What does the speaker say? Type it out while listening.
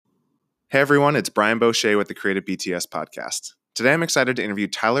Hey everyone, it's Brian Boucher with the Creative BTS podcast. Today I'm excited to interview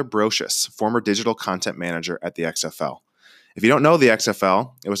Tyler Brosious, former digital content manager at the XFL. If you don't know the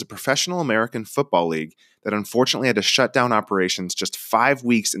XFL, it was a professional American football league that unfortunately had to shut down operations just 5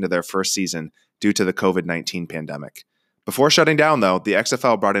 weeks into their first season due to the COVID-19 pandemic. Before shutting down, though, the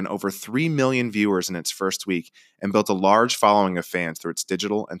XFL brought in over 3 million viewers in its first week and built a large following of fans through its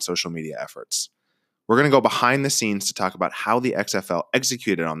digital and social media efforts. We're going to go behind the scenes to talk about how the XFL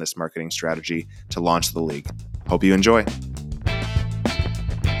executed on this marketing strategy to launch the league. Hope you enjoy.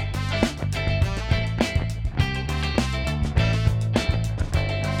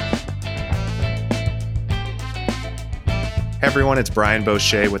 Hey everyone, it's Brian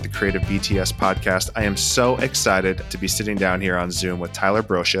Boucher with the Creative BTS podcast. I am so excited to be sitting down here on Zoom with Tyler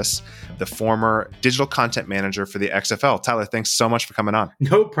Brosious, the former digital content manager for the XFL. Tyler, thanks so much for coming on.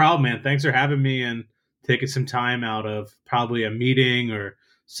 No problem, man. Thanks for having me and taking some time out of probably a meeting or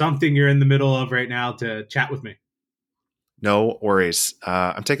something you're in the middle of right now to chat with me. No worries.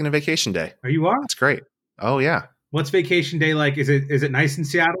 I'm taking a vacation day. Are you on? It's great. Oh, yeah. What's vacation day like? Is it nice in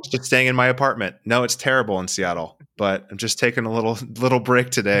Seattle? Just staying in my apartment. No, it's terrible in Seattle, but I'm just taking a little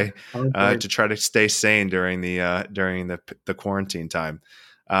break today to try to stay sane during the quarantine time.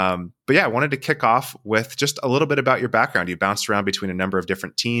 But yeah, I wanted to kick off with just a little bit about your background. You bounced around between a number of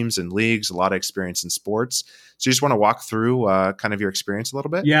different teams and leagues, a lot of experience in sports. So you just want to walk through kind of your experience a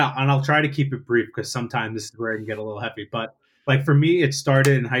little bit? Yeah, and I'll try to keep it brief because sometimes this is where I can get a little heavy. But like for me, it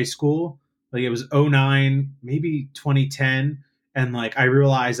started in high school. Like it was 2009, maybe 2010. And like I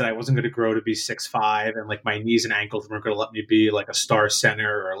realized that I wasn't going to grow to be 6'5", and like my knees and ankles weren't going to let me be like a star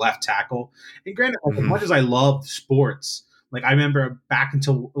center or a left tackle. And granted, like, as much as I loved sports, like I remember back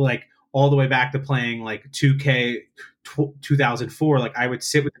until like all the way back to playing like 2K 2004, like I would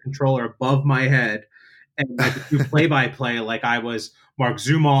sit with the controller above my head and like do play-by-play like I was Mark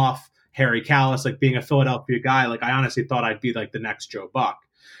Zumoff, Harry Callis, like being a Philadelphia guy. Like I honestly thought I'd be like the next Joe Buck.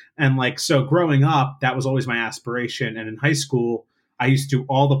 And like, so growing up, that was always my aspiration. And in high school, I used to do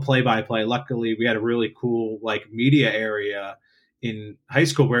all the play-by-play. Luckily, we had a really cool like media area in high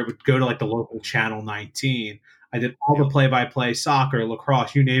school where it would go to like the local channel 19. I did all the play-by-play, soccer,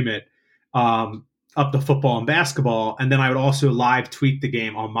 lacrosse, you name it, up to football and basketball. And then I would also live tweet the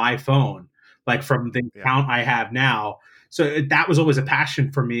game on my phone, like from the account I have now. So that was always a passion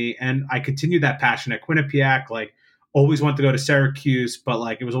for me. And I continued that passion at Quinnipiac, like always wanted to go to Syracuse, but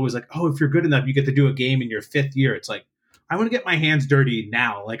like it was always like, oh, if you're good enough, you get to do a game in your 5th year. It's like, I want to get my hands dirty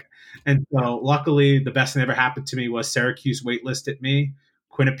now. Like, and so luckily the best thing that ever happened to me was Syracuse waitlisted me.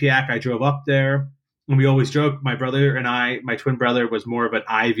 Quinnipiac, I drove up there. And we always joke, my brother and I, my twin brother was more of an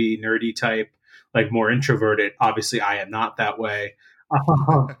Ivy nerdy type, like more introverted. Obviously, I am not that way.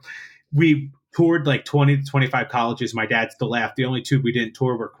 We toured like 20 to 25 colleges. My dad still laughed. The only two we didn't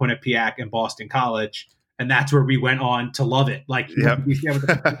tour were Quinnipiac and Boston College. And that's where we went on to love it. Like,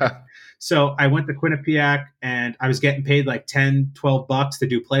 so I went to Quinnipiac and I was getting paid like $10-12 to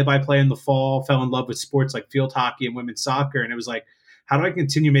do play-by-play in the fall, fell in love with sports like field hockey and women's soccer. And it was like, how do I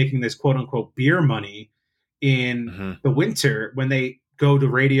continue making this quote unquote beer money in the winter when they go to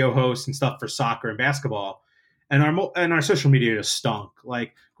radio hosts and stuff for soccer and basketball? And our social media just stunk.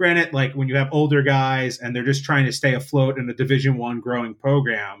 Like, granted, like when you have older guys and they're just trying to stay afloat in a Division I growing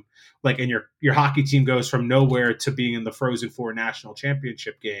program, like, and your hockey team goes from nowhere to being in the Frozen Four national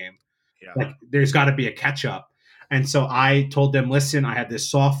championship game, like there's got to be a catch up. And so I told them, listen, I had this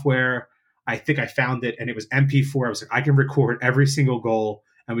software. I think I found it and it was MP4. I was like, I can record every single goal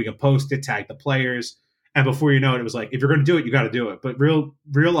and we can post it, tag the players. And before you know it, it was like, if you're going to do it, you got to do it. But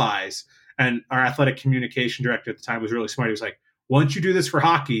realize, and our athletic communication director at the time was really smart. He was like, once you do this for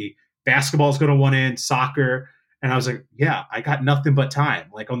hockey, basketball is going to want in, soccer. And I was like, yeah, I got nothing but time.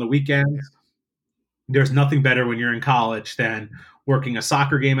 Like on the weekends, there's nothing better when you're in college than working a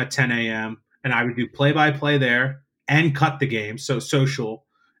soccer game at 10 a.m. And I would do play-by-play there and cut the game, so social,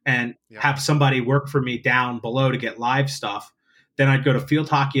 and have somebody work for me down below to get live stuff. Then I'd go to field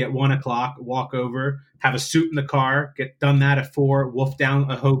hockey at 1 o'clock, walk over, have a suit in the car, get done that at 4, wolf down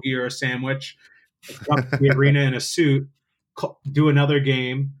a hoagie or a sandwich, up to the arena in a suit, do another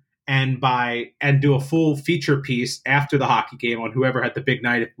game, and do a full feature piece after the hockey game on whoever had the big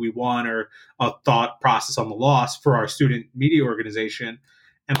night if we won, or a thought process on the loss for our student media organization.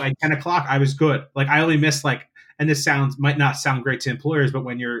 And by 10 o'clock, I was good. Like I only missed and this might not sound great to employers, but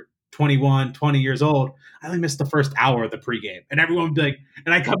when you're 21, 20 years old, I only missed the first hour of the pregame. And everyone would be like,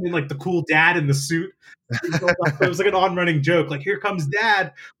 and I come in like the cool dad in the suit. It was like an on-running joke. Like, here comes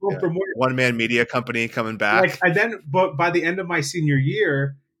dad. Well, for more one-man media company coming back. But by the end of my senior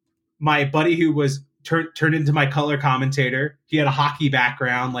year, my buddy who was turned into my color commentator, he had a hockey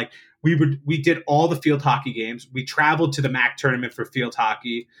background. Like, we did all the field hockey games. We traveled to the MAC tournament for field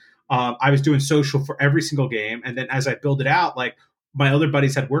hockey. I was doing social for every single game, and then as I build it out, like my other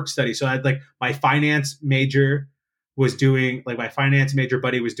buddies had work study, so I had like my finance major was doing like my finance major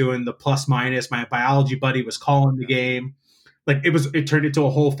buddy was doing the plus minus. My biology buddy was calling the game. Like it turned into a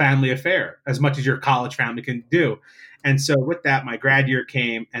whole family affair, as much as your college family can do. And so with that, my grad year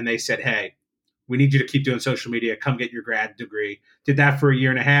came, and they said, "Hey, we need you to keep doing social media. Come get your grad degree." Did that for a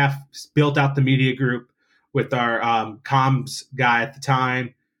year and a half. Built out the media group with our comms guy at the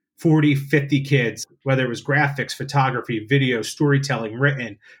time. 40, 50 kids, whether it was graphics, photography, video, storytelling,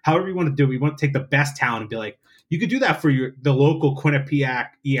 written, however you want to do it. We want to take the best talent and be like, you could do that for the local Quinnipiac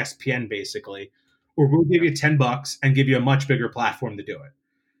ESPN, basically, or we'll give you $10 and give you a much bigger platform to do it.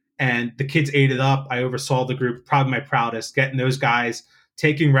 And the kids ate it up. I oversaw the group, probably my proudest, getting those guys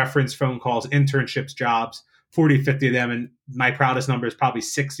taking reference phone calls, internships, jobs, 40, 50 of them. And my proudest number is probably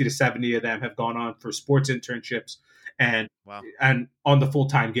 60 to 70 of them have gone on for sports internships and Wow. and on the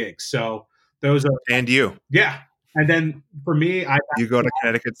full-time gigs. So those are, And you. yeah. And then for me, You go to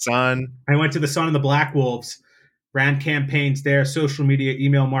Connecticut Sun. I went to the Sun and the Black Wolves, ran campaigns there, social media,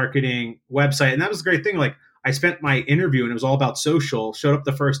 email marketing, website. And that was a great thing. Like I spent my interview and it was all about social, showed up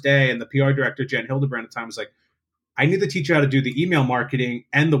the first day, and the PR director, Jen Hildebrand at the time, was like, I need to teach you how to do the email marketing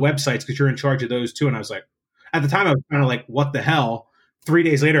and the websites because you're in charge of those too. And I was like, at the time, I was kind of like, what the hell? 3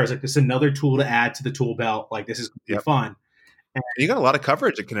 days later, I was like, this is another tool to add to the tool belt. Like, this is going to be fun. And you got a lot of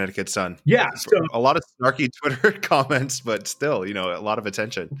coverage at Connecticut Sun. Yeah. So, a lot of snarky Twitter comments, but still, a lot of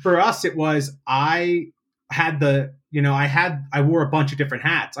attention. For us, it was, I wore a bunch of different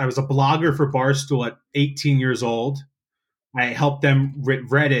hats. I was a blogger for Barstool at 18 years old. I helped them with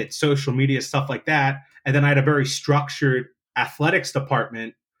Reddit, social media, stuff like that. And then I had a very structured athletics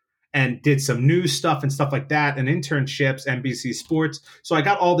department and did some news stuff and stuff like that and internships, NBC Sports. So I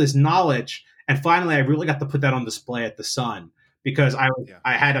got all this knowledge. And finally, I really got to put that on display at the Sun because I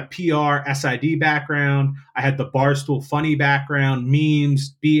had a PR SID background. I had the Barstool funny background,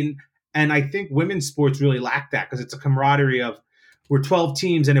 memes, and I think women's sports really lack that because it's a camaraderie of we're 12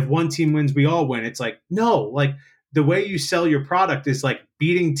 teams. And if one team wins, we all win. It's like, no, like the way you sell your product is like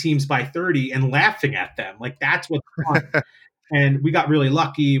beating teams by 30 and laughing at them. Like that's what's fun. And we got really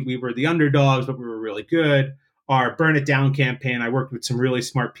lucky. We were the underdogs, but we were really good. Our Burn It Down campaign, I worked with some really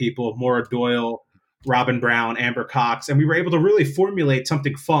smart people, Maura Doyle, Robin Brown, Amber Cox, and we were able to really formulate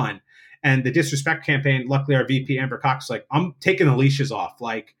something fun. And the Disrespect campaign, luckily our VP, Amber Cox, was like, I'm taking the leashes off.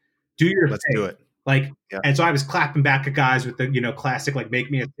 Like, do your Let's thing. do it. Like, and so I was clapping back at guys with the, classic, like, make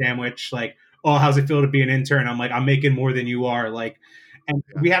me a sandwich. Like, oh, how's it feel to be an intern? I'm like, I'm making more than you are. Like, and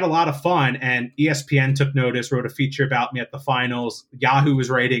we had a lot of fun, and ESPN took notice, wrote a feature about me at the finals. Yahoo was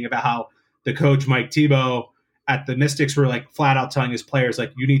writing about how the coach, Mike Tebow, at the Mystics were like flat out telling his players,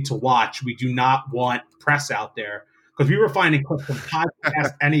 like, you need to watch. We do not want press out there. Because we were finding clips from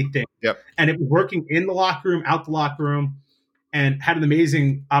podcasts, anything. And it was working in the locker room, out the locker room, and had an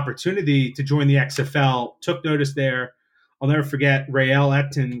amazing opportunity to join the XFL, took notice there. I'll never forget, Rael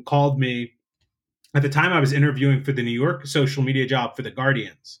Etten called me. At the time, I was interviewing for the New York social media job for the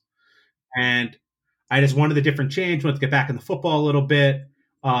Guardians. And I just wanted a different change, wanted to get back in the football a little bit.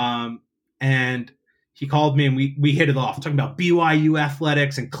 And he called me and we hit it off, talking about BYU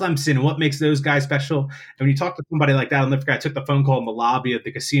athletics and Clemson and what makes those guys special. And when you talk to somebody like that, I'll never forget, I took the phone call in the lobby of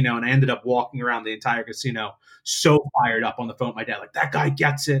the casino and I ended up walking around the entire casino so fired up on the phone with my dad, like, that guy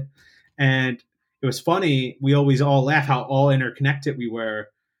gets it. And it was funny. We always all laugh how all interconnected we were.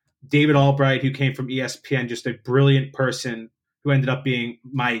 David Albright, who came from ESPN, just a brilliant person who ended up being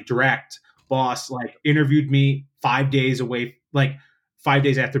my direct boss, like interviewed me 5 days away, like 5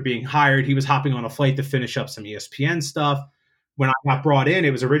 days after being hired. He was hopping on a flight to finish up some ESPN stuff. When I got brought in, it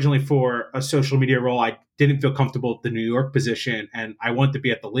was originally for a social media role. I didn't feel comfortable with the New York position, and I wanted to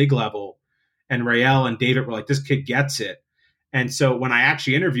be at the league level. And Rael and David were like, this kid gets it. And so when I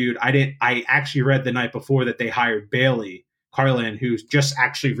actually interviewed, I actually read the night before that they hired Bailey Carlin, who's just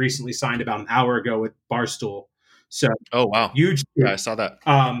actually recently signed about an hour ago with Barstool. So, oh wow, huge. Yeah, I saw that.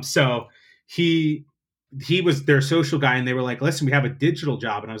 So he was their social guy, and they were like, "Listen, we have a digital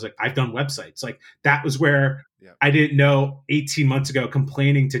job," and I was like, "I've done websites." Like that was where I didn't know 18 months ago,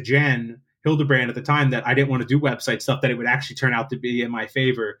 complaining to Jen Hildebrand at the time that I didn't want to do website stuff, that it would actually turn out to be in my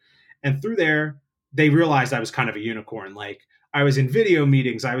favor. And through there, they realized I was kind of a unicorn. Like I was in video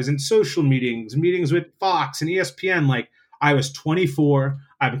meetings, I was in social meetings with Fox and ESPN. Like I was 24.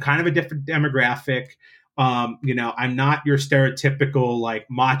 I'm kind of a different demographic. I'm not your stereotypical like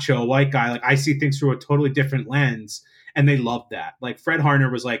macho white guy. Like I see things through a totally different lens, and they loved that. Like Fred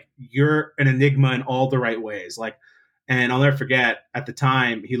Harner was like, "You're an enigma in all the right ways." Like And I'll never forget, at the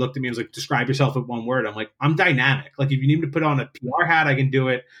time, he looked at me and was like, describe yourself in one word. I'm like, I'm dynamic. Like, if you need me to put on a PR hat, I can do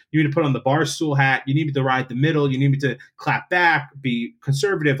it. You need to put on the bar stool hat. You need me to ride the middle. You need me to clap back, be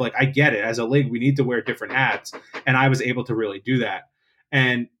conservative. Like, I get it. As a league, we need to wear different hats. And I was able to really do that.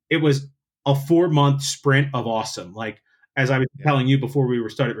 And it was a 4-month sprint of awesome. Like, as I was telling you before we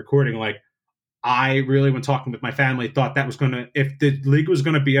started recording, like, I really, when talking with my family, thought that was going to, if the league was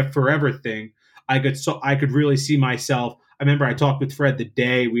going to be a forever thing, I could really see myself. I remember I talked with Fred the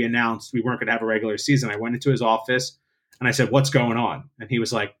day we announced we weren't going to have a regular season. I went into his office and I said, "What's going on?" And he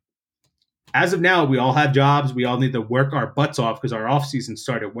was like, "As of now, we all have jobs. We all need to work our butts off because our off season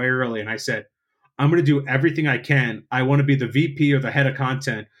started way early." And I said, "I'm going to do everything I can. I want to be the VP or the head of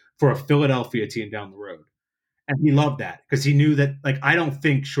content for a Philadelphia team down the road." And he loved that because he knew that, like, I don't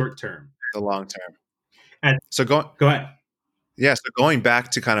think short term. The long term. And So go ahead. Yeah, so going back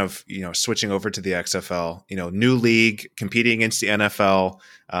to kind of, switching over to the XFL, new league, competing against the NFL,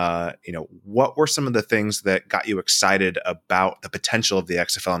 what were some of the things that got you excited about the potential of the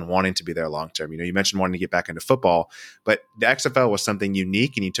XFL and wanting to be there long term? You mentioned wanting to get back into football, but the XFL was something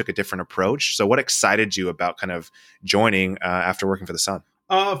unique and you took a different approach. So what excited you about kind of joining after working for the Sun?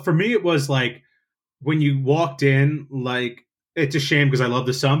 For me, it was like when you walked in, like, it's a shame because I love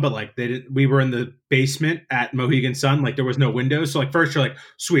the Sun, but like we were in the basement at Mohegan Sun, like there was no windows. So like first you're like,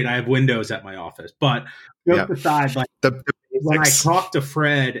 sweet, I have windows at my office. But joke aside, like when I talked to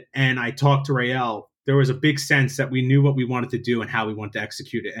Fred and I talked to Rael, there was a big sense that we knew what we wanted to do and how we wanted to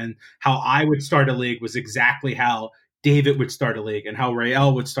execute it. And how I would start a league was exactly how David would start a league and how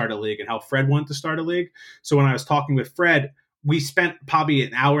Rael would start a league and how Fred wanted to start a league. So when I was talking with Fred, we spent probably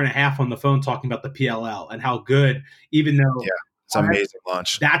an hour and a half on the phone talking about the PLL and how good, even though it's an amazing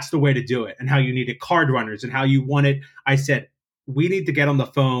launch. That's the way to do it, and how you needed card runners and how you wanted. I said, we need to get on the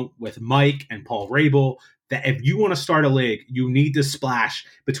phone with Mike and Paul Rabel that if you want to start a league, you need to splash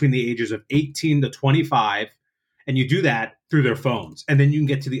between the ages of 18 to 25. And you do that through their phones. And then you can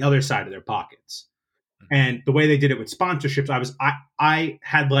get to the other side of their pockets. And the way they did it with sponsorships, I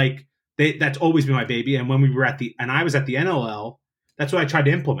had like, that's always been my baby. And when we were I was at the NLL, that's what I tried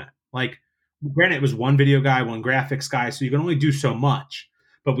to implement. Like, granted, it was one video guy, one graphics guy, so you can only do so much.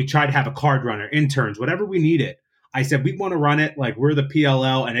 But we tried to have a card runner, interns, whatever we needed. I said, we want to run it like we're the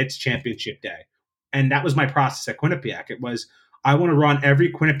PLL and it's championship day. And that was my process at Quinnipiac. It was, I want to run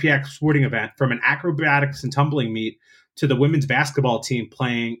every Quinnipiac sporting event from an acrobatics and tumbling meet to the women's basketball team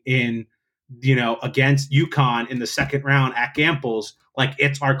playing in, against UConn in the second round at Gamples, like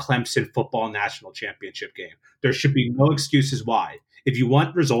it's our Clemson football national championship game. There should be no excuses why. If you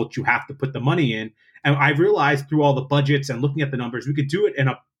want results, you have to put the money in. And I realized through all the budgets and looking at the numbers, we could do it in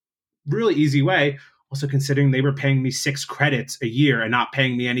a really easy way. Also considering they were paying me 6 credits a year and not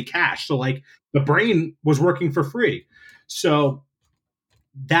paying me any cash. So like the brain was working for free. So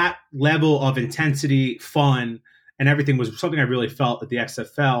that level of intensity, fun, and everything was something I really felt at the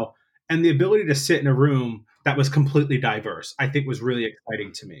XFL. And the ability to sit in a room that was completely diverse, I think was really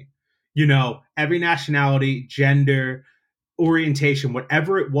exciting to me. Every nationality, gender, orientation,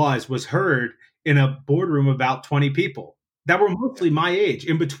 whatever it was heard in a boardroom of about 20 people that were mostly my age,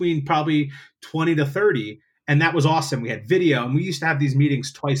 in between probably 20 to 30. And that was awesome. We had video, and we used to have these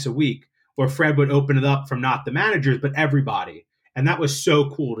meetings twice a week where Fred would open it up from not the managers, but everybody. And that was so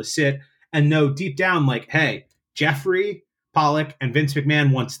cool to sit and know deep down, like, hey, Jeffrey Pollock and Vince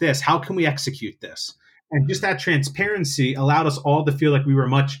McMahon wants this. How can we execute this? And just that transparency allowed us all to feel like we were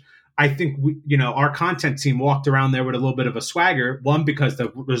much. I think our content team walked around there with a little bit of a swagger. One, because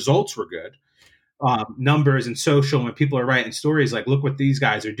the results were good, numbers and social, when people are writing stories like, look what these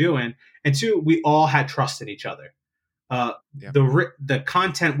guys are doing. And two, we all had trust in each other. The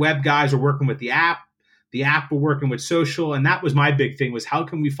content web guys were working with the app were working with social. And that was my big thing, was how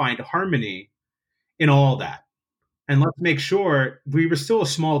can we find harmony in all that? And let's make sure, we were still a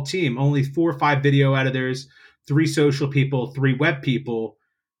small team, only 4 or 5 video editors, 3 social people, 3 web people,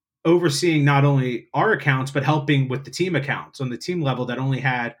 overseeing not only our accounts, but helping with the team accounts on the team level that only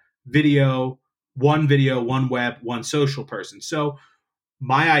had video, one, web, one social person. So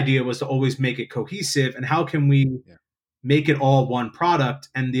my idea was to always make it cohesive. And how can we make it all one product?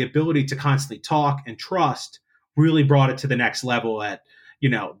 And the ability to constantly talk and trust really brought it to the next level.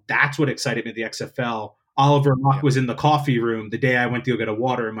 That's what excited me at the XFL. Oliver Luck was in the coffee room the day I went to go get a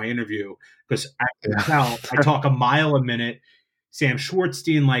water in my interview, because I talk a mile a minute. Sam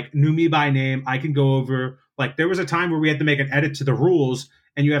Schwartzstein knew me by name. I can go over, there was a time where we had to make an edit to the rules,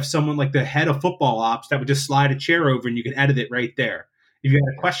 and you have someone like the head of football ops that would just slide a chair over and you can edit it right there. If you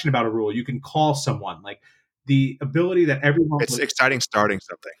had a question about a rule, you can call someone. The ability that everyone. It's exciting starting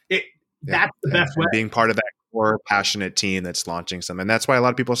something. That's the best way. Being part of that or passionate team that's launching something. And that's why a lot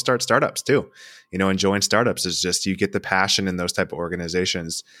of people start startups too. And join startups is just you get the passion in those type of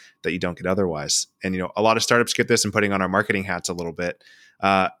organizations that you don't get otherwise. And a lot of startups get this, and putting on our marketing hats a little bit.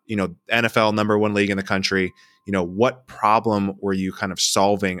 NFL #1 league in the country. What problem were you kind of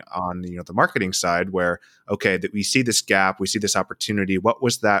solving on the marketing side where, okay, that we see this gap, we see this opportunity. What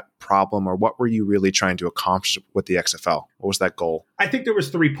was that problem, or what were you really trying to accomplish with the XFL? What was that goal? I think there was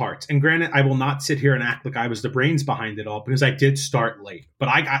 3 parts. And granted, I will not sit here and act like I was the brains behind it all, because I did start late. But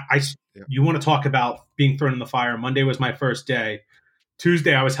you want to talk about being thrown in the fire. Monday was my first day.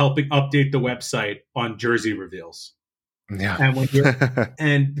 Tuesday, I was helping update the website on jersey reveals. Yeah.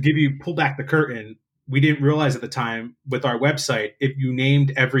 And to pull back the curtain, we didn't realize at the time with our website, if you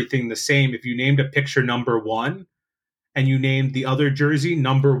named everything the same, if you named a picture number 1 and you named the other jersey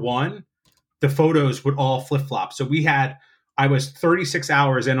number 1, the photos would all flip flop. So I was 36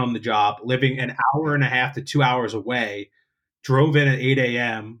 hours in on the job, living an hour and a half to 2 hours away, drove in at 8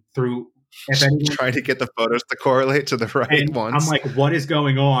 a.m. trying to get the photos to correlate to the right ones. I'm like, what is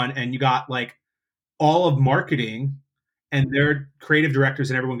going on? And you got like all of marketing and their creative directors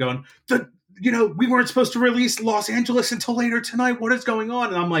and everyone going, we weren't supposed to release Los Angeles until later tonight. What is going on?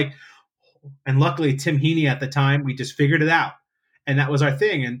 And I'm like, and luckily Tim Heaney at the time, we just figured it out. And that was our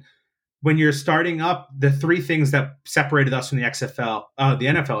thing. And when you're starting up, the 3 things that separated us from the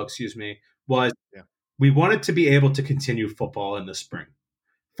NFL, was we wanted to be able to continue football in the spring.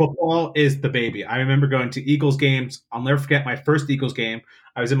 Football is the baby. I remember going to Eagles games. I'll never forget my first Eagles game.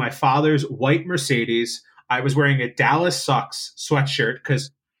 I was in my father's white Mercedes. I was wearing a Dallas Sucks sweatshirt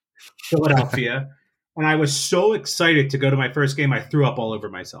because Philadelphia. And I was so excited to go to my first game, I threw up all over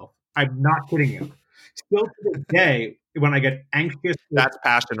myself. I'm not kidding you. Still to this day, when I get anxious. That's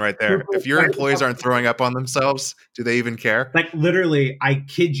passion right there. If your employees aren't throwing up on themselves, do they even care? Like literally, I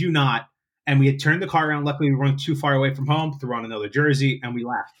kid you not. And we had turned the car around. Luckily, we weren't too far away from home, threw on another jersey, and we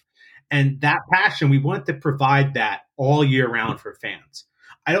left. And that passion, we wanted to provide that all year round for fans.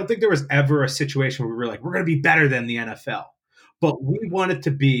 I don't think there was ever a situation where we were like, we're going to be better than the NFL. But we didn't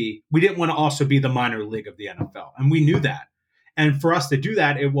want to also be the minor league of the NFL. And we knew that. And for us to do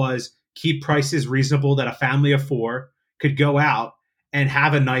that, it was keep prices reasonable that a family of 4 could go out and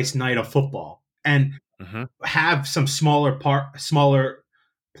have a nice night of football and have some smaller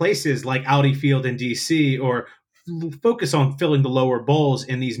places like Audi Field in DC, or focus on filling the lower bowls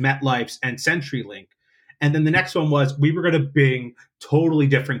in these MetLifes and CenturyLink. And then the next one was we were going to bring totally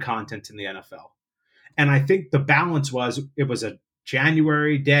different content in the NFL. And I think the balance was, it was a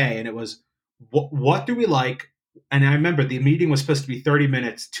January day and it was, what do we like? And I remember the meeting was supposed to be 30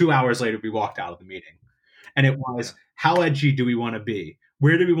 minutes. 2 hours later, we walked out of the meeting. And it was, how edgy do we want to be?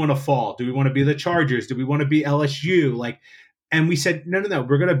 Where do we want to fall? Do we want to be the Chargers? Do we want to be LSU? And we said, no,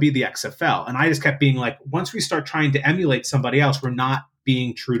 we're going to be the XFL. And I just kept being like, once we start trying to emulate somebody else, we're not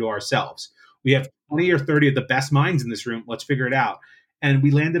being true to ourselves. We have 20 or 30 of the best minds in this room. Let's figure it out. And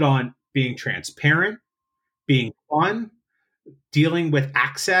we landed on being transparent, being fun, dealing with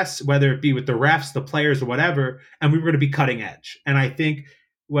access, whether it be with the refs, the players, or whatever. And we were going to be cutting edge. And I think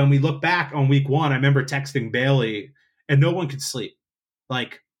when we look back on week 1, I remember texting Bailey and no one could sleep.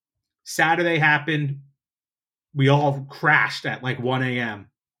 Like Saturday happened. We all crashed at like 1 a.m.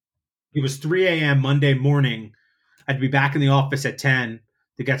 It was 3 a.m. Monday morning. I had to be back in the office at 10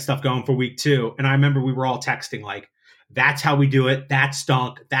 to get stuff going for week 2. And I remember we were all texting like, that's how we do it. That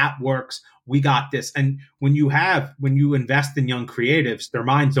stunk. That works. We got this. And when you invest in young creatives, their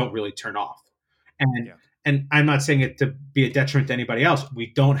minds don't really turn off. And I'm not saying it to be a detriment to anybody else. We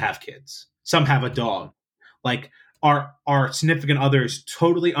don't have kids. Some have a dog. Like our significant others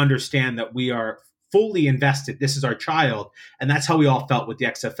totally understand that we are fully invested. This is our child. And that's how we all felt with the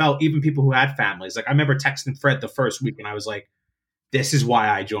XFL, even people who had families. Like I remember texting Fred the first week and I was like, this is why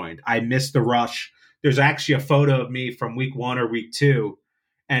I joined. I missed the rush. There's actually a photo of me from week 1 or week 2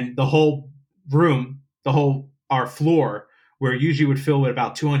 and the whole room, our floor, where it usually would fill with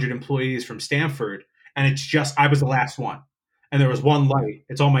about 200 employees from Stanford. And it's just, I was the last one. And there was one light.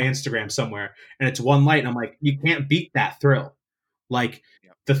 It's on my Instagram somewhere. And it's one light. And I'm like, you can't beat that thrill. Like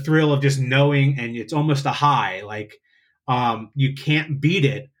the thrill of just knowing, and it's almost a high. Like you can't beat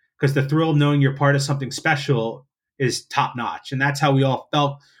it because the thrill of knowing you're part of something special is top notch. And that's how we all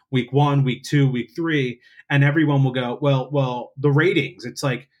felt week 1, week 2, week 3. And everyone will go, well, the ratings. It's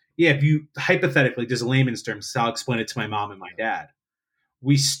like, yeah, if you hypothetically, just layman's terms, I'll explain it to my mom and my dad.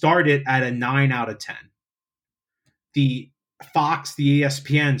 We started at a 9 out of 10. The Fox, the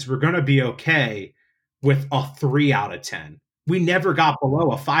ESPNs were going to be okay with a 3 out of 10. We never got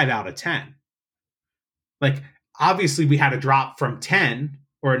below a 5 out of 10. Like, obviously, we had a drop from 10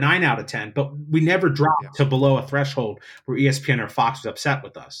 or a 9 out of 10, but we never Yeah. dropped to below a threshold where ESPN or Fox was upset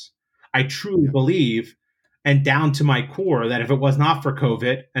with us. I truly Yeah. believe, and down to my core, that if it was not for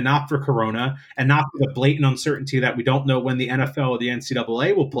COVID and not for Corona and not for the blatant uncertainty that we don't know when the NFL or the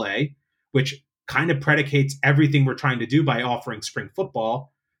NCAA will play, which kind of predicates everything we're trying to do by offering spring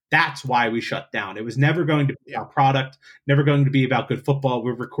football, that's why we shut down. It was never going to be Yeah. about product, never going to be about good football.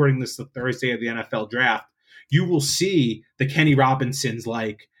 We're recording this the Thursday of the NFL draft. You will see the Kenny Robinsons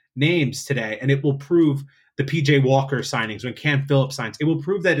like names today, and it will prove the PJ Walker signings when Cam Phillips signs. It will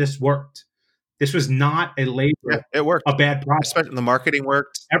prove that this worked. This was not a Yeah, labor, it worked. a bad product. Especially the marketing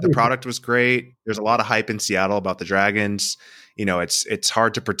worked. The Everything. product was great. There's a lot of hype in Seattle about the Dragons. It's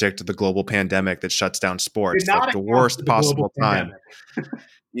hard to predict the global pandemic that shuts down Did sports, not the account worst for the global possible time. pandemic.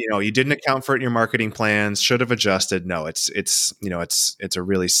 You didn't account for it in your marketing plans. Should have adjusted. No, it's a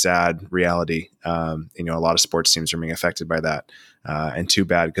really sad reality. A lot of sports teams are being affected by that, and too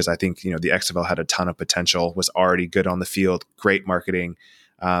bad, because I think the XFL had a ton of potential, was already good on the field, great marketing,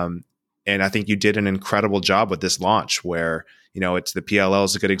 and I think you did an incredible job with this launch. Where it's the PLL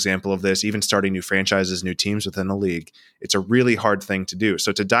is a good example of this. Even starting new franchises, new teams within the league, it's a really hard thing to do.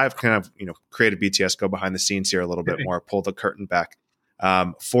 So to dive kind of create a BTS, go behind the scenes here a little bit more, pull the curtain back.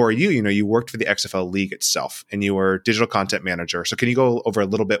 For you, you worked for the XFL League itself, and you were digital content manager. So can you go over a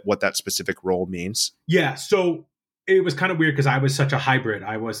little bit what that specific role means? Yeah. So it was kind of weird because I was such a hybrid.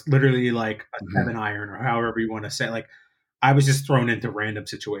 I was literally like a Mhm. 7-iron, or however you want to say. Like, I was just thrown into random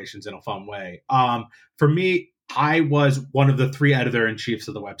situations in a fun way. For me, I was one of the 3 editor-in-chiefs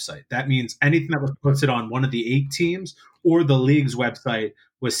of the website. That means anything that was posted on one of the 8 teams or the league's website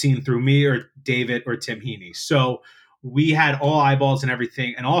was seen through me or David or Tim Heaney. So we had all eyeballs and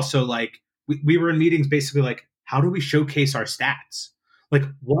everything. And also, like, we were in meetings basically like, how do we showcase our stats? Like,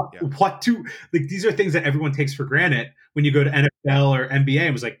 Yeah. these are things that everyone takes for granted when you go to NFL or NBA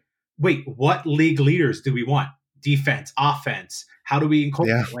and was like, wait, what league leaders do we want? Defense, offense. How do we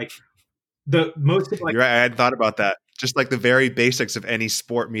incorporate? Yeah. Like, the most of like, You're right. I hadn't thought about that. Just like the very basics of any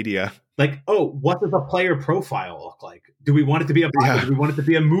sport media. what does a player profile look like? Do we want it to be a bio? Yeah. Do we want it to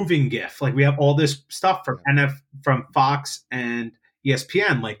be a moving GIF? Like, we have all this stuff from from Fox and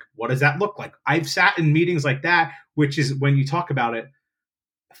ESPN. Like, what does that look like? I've sat in meetings like that, which is when you talk about it,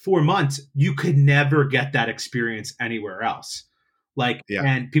 4 months, you could never get that experience anywhere else. Like, Yeah.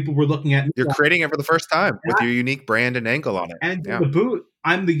 and people were looking at me. You're creating it for the first time with Yeah. your unique brand and angle on it. And in Yeah. the boot,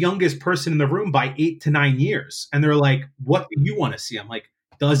 I'm the youngest person in the room by 8 to 9 years. And they're like, what do you want to see? I'm like,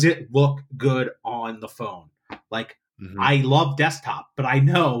 does it look good on the phone? Like, Mhm. I love desktop, but I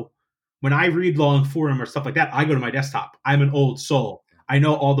know when I read long forum or stuff like that, I go to my desktop. I'm an old soul. I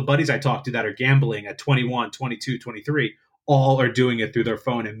know all the buddies I talk to that are gambling at 21, 22, 23, all are doing it through their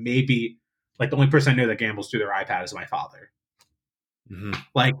phone. And maybe, like, the only person I know that gambles through their iPad is my father. Mhm.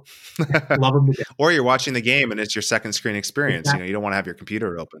 Like, love him to death. Or you're watching the game and it's your second screen experience. Exactly. You don't want to have your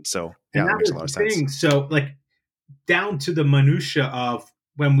computer open. So And that makes a was lot of the sense. thing. So, like, down to the minutia of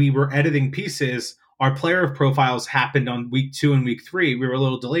when we were editing pieces, our player profiles happened on week 2 and week 3. We were a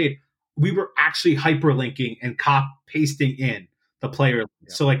little delayed. We were actually hyperlinking and pasting in the player. Yeah.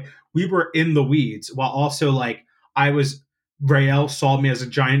 So, like, we were in the weeds, while also, like, Rael saw me as a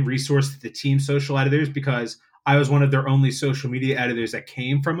giant resource to the team social editors, because I was one of their only social media editors that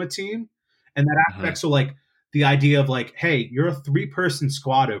came from a team. And that aspect, so, like, the idea of, like, hey, you're a 3-person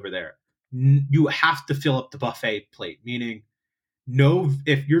squad over there. You have to fill up the buffet plate, meaning,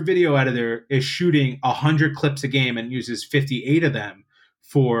 if your video editor is shooting 100 clips a game and uses 58 of them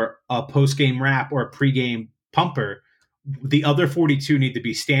for a post-game wrap or a pre-game pumper, the other 42 need to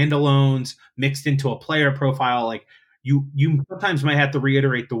be standalones mixed into a player profile. Like, you sometimes might have to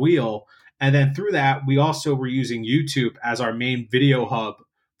reiterate the wheel. And then through that, we also were using YouTube as our main video hub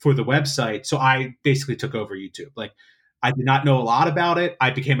for the website. So I basically took over YouTube. Like, I did not know a lot about it. I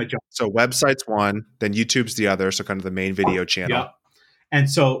became a junkie. So website's one, then YouTube's the other. So kind of the main video channel. Yep. And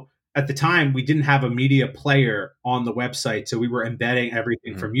so at the time, we didn't have a media player on the website. So we were embedding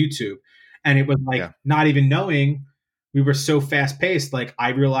everything from YouTube. And it was like, not even knowing, we were so fast paced. Like, I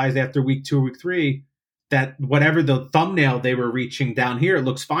realized after week 2 or week 3 that whatever the thumbnail they were reaching down here, it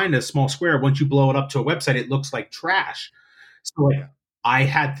looks fine, a small square. Once you blow it up to a website, it looks like trash. So, like, I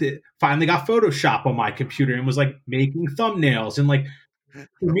had to finally got Photoshop on my computer and was like making thumbnails. And, like,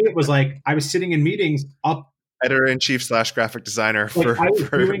 for me, it was like I was sitting in meetings editor-in-chief / graphic designer like, for I was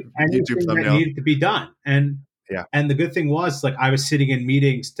doing YouTube anything that thumbnail. needed to be done. And the good thing was, like, I was sitting in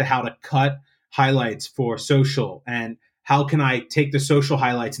meetings to how to cut highlights for social, and how can I take the social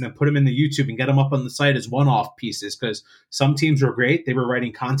highlights and then put them in the YouTube and get them up on the site as one-off pieces, because some teams were great. They were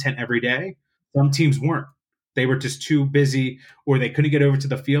writing content every day. Some teams weren't. they were just too busy or they couldn't get over to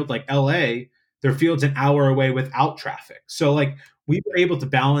the field. Like LA, their field's an hour away without traffic. So like we were able to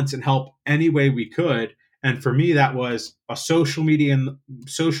balance and help any way we could. And for me, that was a social media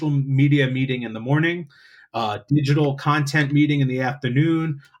meeting in the morning, digital content meeting in the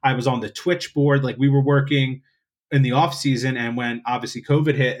afternoon. I was on the Twitch board. Like we were working in the off season, and when obviously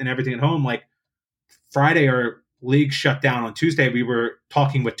COVID hit and everything at home, like Friday our league shut down on Tuesday, we were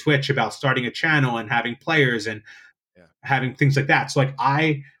talking with Twitch about starting a channel and having players and having things like that. So like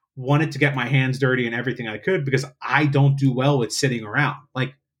I wanted to get my hands dirty and everything I could because I don't do well with sitting around.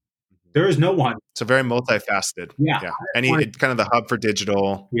 Like there is no one. So very multifaceted. Yeah. Yeah. Kind of the hub for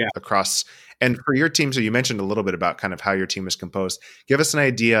digital across. And for your team, so you mentioned a little bit about kind of how your team is composed. Give us an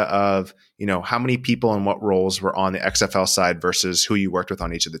idea of, how many people and what roles were on the XFL side versus who you worked with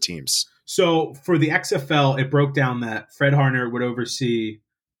on each of the teams. So for the XFL, it broke down that Fred Harner would oversee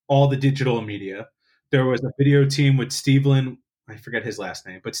all the digital media. There was a video team with Steveland. I forget his last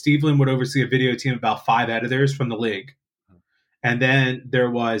name, but Steveland would oversee a video team of about 5 editors from the league. And then there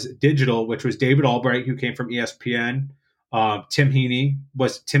was digital, which was David Albright, who came from ESPN. Tim Heaney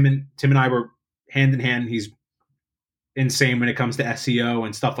was Tim and I were hand in hand. He's insane when it comes to SEO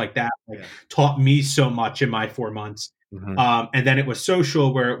and stuff like that. Taught me so much in my 4 months. And then it was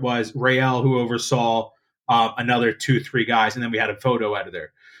social, where it was Rael who oversaw another 2-3 guys, and then we had a photo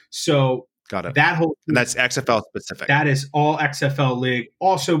editor. So got it. That whole and that's XFL specific. That is all XFL league.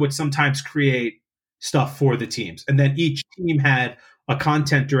 Also would sometimes create stuff for the teams. And then each team had a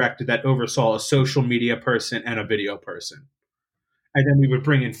content director that oversaw a social media person and a video person. And then we would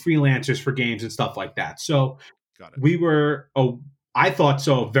bring in freelancers for games and stuff like that. So we were, I thought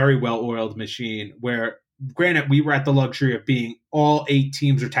so, a very well-oiled machine where, granted, we were at the luxury of being all 8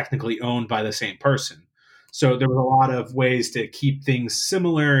 teams are technically owned by the same person. So there was a lot of ways to keep things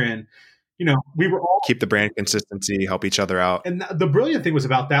similar, and we were all keep the brand consistency, help each other out. And the brilliant thing was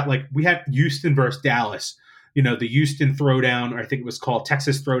about that, like we had Houston versus Dallas, the Houston Throwdown, or I think it was called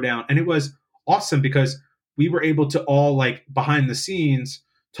Texas Throwdown. And it was awesome because we were able to all, like, behind the scenes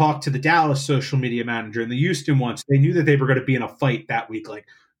talk to the Dallas social media manager and the Houston ones. They knew that they were going to be in a fight that week, like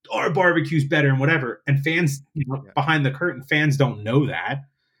our barbecue's better and whatever. And fans, behind the curtain, fans don't know that.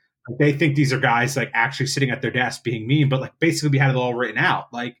 Like, they think these are guys like actually sitting at their desk being mean, but like basically we had it all written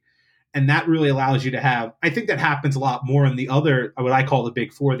out. Like, and that really allows you to have, I think that happens a lot more in the other, what I call the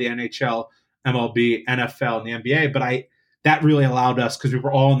big four, the NHL, MLB, NFL, and the NBA. But that really allowed us, because we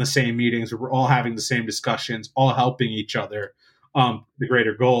were all in the same meetings, we were all having the same discussions, all helping each other, the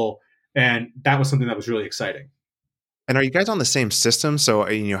greater goal. And that was something that was really exciting. And are you guys on the same system? So,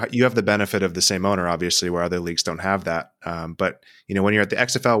 you have the benefit of the same owner, obviously, where other leagues don't have that. But, when you're at the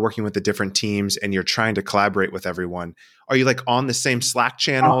XFL working with the different teams and you're trying to collaborate with everyone, are you like on the same Slack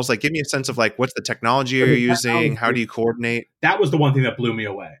channels? Like, give me a sense of like, what's the technology you're using? How do you coordinate? That was the one thing that blew me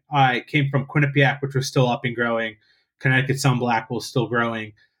away. I came from Quinnipiac, which was still up and growing. Connecticut Sun Black was still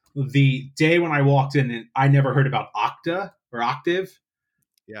growing. The day when I walked in, and I never heard about Okta or Octave.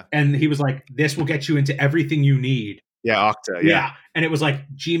 Yeah. And he was like, this will get you into everything you need. Yeah, Okta. Yeah. And it was like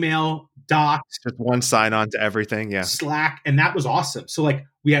Gmail, Docs. Just one sign on to everything. Yeah. Slack. And that was awesome. So like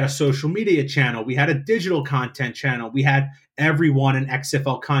we had a social media channel. We had a digital content channel. We had everyone in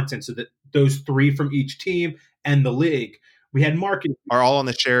XFL content. So that those 3 from each team and the league. We had marketing. Are all on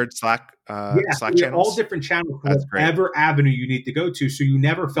the shared Slack Slack channels? All different channels for whatever avenue you need to go to. So you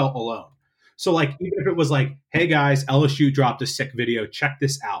never felt alone. So like, even if it was like, hey guys, LSU dropped a sick video, check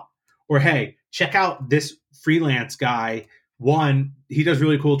this out. Or hey, check out this freelance guy. 1, he does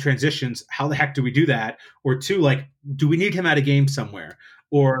really cool transitions. How the heck do we do that? Or 2, like, do we need him at a game somewhere?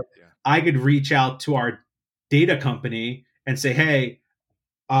 Or I could reach out to our data company and say, hey,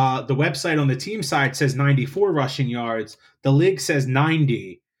 the website on the team side says 94 rushing yards. The league says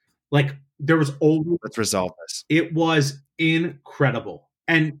 90. Like, there was always... Let's resolve this. It was incredible.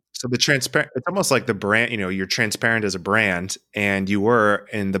 And so it's almost like the brand, you're transparent as a brand, and you were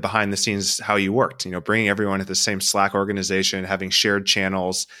in the behind the scenes, how you worked, bringing everyone at the same Slack organization, having shared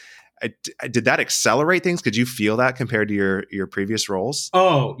channels. Did that accelerate things? Could you feel that compared to your previous roles?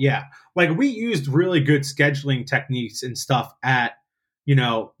 Oh yeah. Like we used really good scheduling techniques and stuff at,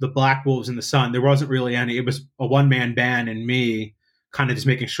 the Black Wolves and the Sun. There wasn't really any, it was a 1-man band and me kind of just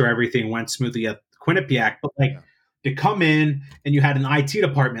making sure everything went smoothly at Quinnipiac. But to come in and you had an IT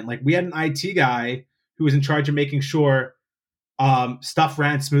department, like we had an IT guy who was in charge of making sure stuff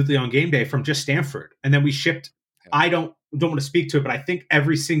ran smoothly on game day from just Stanford. And then we shipped, I don't want to speak to it, but I think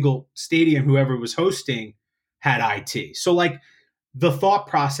every single stadium, whoever was hosting had IT. So like the thought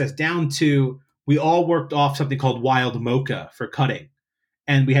process down to, we all worked off something called Wild Mocha for cutting.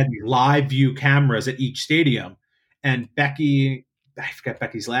 and we had these live view cameras at each stadium. And Becky, I forget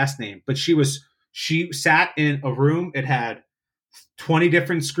Becky's last name, but she sat in a room. It had 20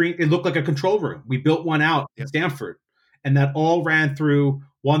 different screens. It looked like a control room. We built one out in Stanford, and that all ran through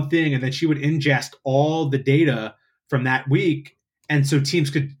one thing. And then she would ingest all the data from that week. And so teams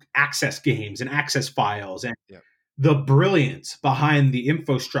could access games and access files. And the brilliance behind the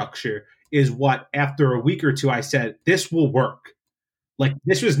infrastructure is what, after a week or two, I said, this will work. Like,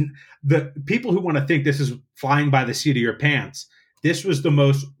 this was the people who want to think this is flying by the seat of your pants. This was the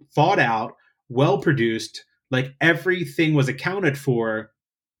most thought out, well produced, like everything was accounted for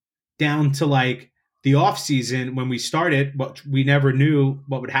down to like the off season when we started, but we never knew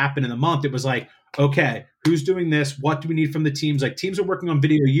what would happen in the month. It was like, okay, who's doing this? What do we need from the teams? Like, teams are working on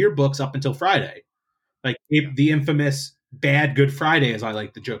video yearbooks up until Friday. Like the infamous bad Good Friday, as I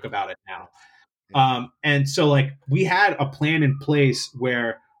like to joke about it now. And so like we had a plan in place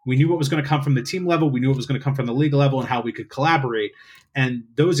where we knew what was going to come from the team level. We knew what was going to come from the league level and how we could collaborate. And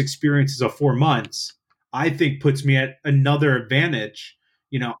those experiences of 4 months, I think, puts me at another advantage,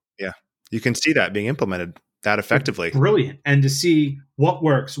 you know. Yeah. You can see that being implemented that effectively. Brilliant. And to see what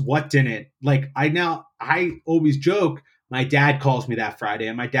works, what didn't. Like I always joke, my dad calls me that Friday,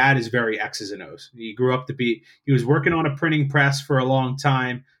 and my dad is very X's and O's. He grew up he was working on a printing press for a long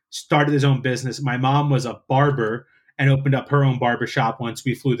time, started his own business. My mom was a barber and opened up her own barber shop once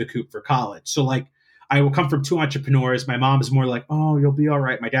we flew the coop for college. So like, I will come from 2 entrepreneurs. My mom is more like, oh, you'll be all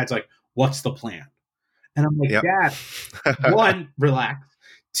right. My dad's like, what's the plan? And I'm like, Dad, 1, relax.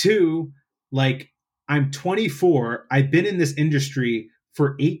 2, like, I'm 24. I've been in this industry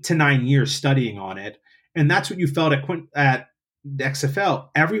for 8 to 9 years studying on it. And that's what you felt at the XFL.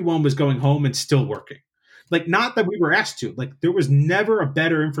 Everyone was going home and still working. Like, not that we were asked to. Like, there was never a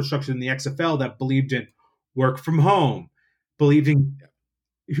better infrastructure than the XFL that believed in work from home, believing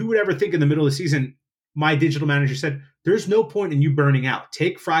who would ever think in the middle of the season, my digital manager said, there's no point in you burning out.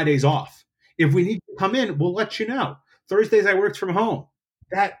 Take Fridays off. If we need to come in, we'll let you know. Thursdays I worked from home.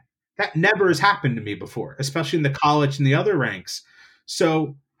 That never has happened to me before, especially in the college and the other ranks.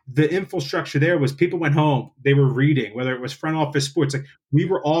 So the infrastructure there was people went home, they were reading, whether it was front office sports. Like, we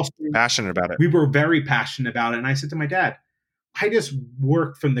were all passionate about it. We were very passionate about it. And I said to my dad, I just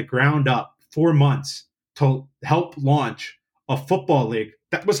worked from the ground up 4 months to help launch a football league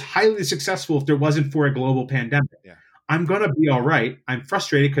that was highly successful if there wasn't for a global pandemic. Yeah. I'm going to be all right. I'm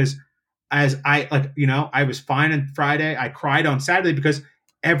frustrated because I was fine on Friday. I cried on Saturday because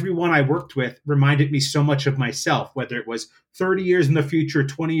everyone I worked with reminded me so much of myself, whether it was 30 years in the future,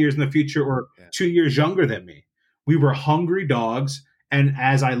 20 years in the future, or 2 years younger than me. We were hungry dogs. And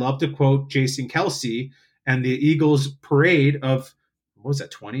as I love to quote Jason Kelsey and the Eagles parade of, what was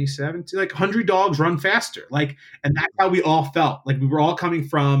that, 2017? Like, 100 dogs run faster. Like, and that's how we all felt. Like, we were all coming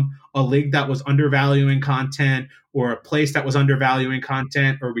from a league that was undervaluing content, or a place that was undervaluing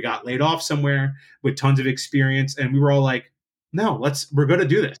content, or we got laid off somewhere with tons of experience. And we were all like, no, we're going to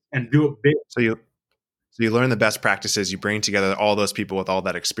do this and do it big. So you learn the best practices, you bring together all those people with all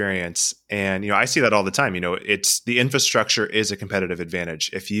that experience. And, I see that all the time. It's the infrastructure is a competitive advantage.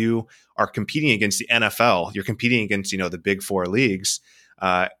 If you are competing against the NFL, you're competing against, the big 4 leagues,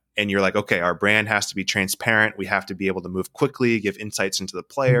 and you're like, okay, our brand has to be transparent. We have to be able to move quickly, give insights into the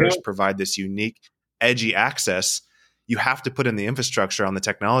players, provide this unique, edgy access. You have to put in the infrastructure on the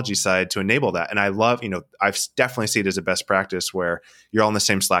technology side to enable that. And I love, I've definitely seen it as a best practice where you're all in the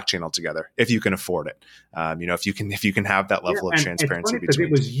same Slack channel together, if you can afford it. If you can have that level of transparency between.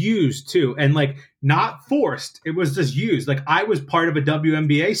 It was used too, and like, not forced. It was just used. Like, I was part of a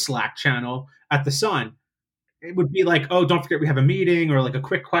WNBA Slack channel at the Sun. It would be like, oh, don't forget we have a meeting, or like a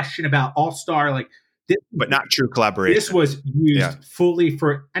quick question about All-Star. Like, but not true collaboration. This was used fully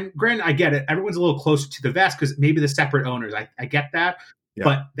for, and granted, I get it. Everyone's a little closer to the vest because maybe the separate owners. I get that. Yeah.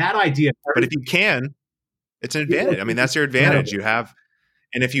 But that idea. But if you can, it's an advantage. I mean, that's your advantage. You have,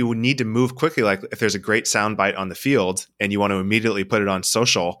 and if you need to move quickly, like if there's a great soundbite on the field and you want to immediately put it on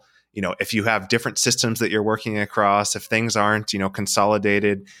social, if you have different systems that you're working across, if things aren't,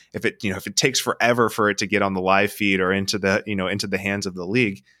 consolidated, if it takes forever for it to get on the live feed or into the hands of the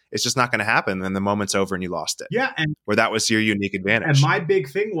league, it's just not going to happen. Then the moment's over and you lost it. Yeah. And where that was your unique advantage. And my big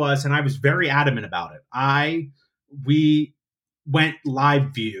thing was, and I was very adamant about it. We went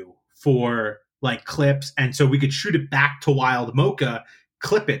live view for like clips. And so we could shoot it back to Wild Mocha,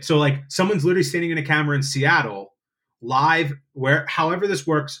 clip it. So like, someone's literally standing in a camera in Seattle live, however this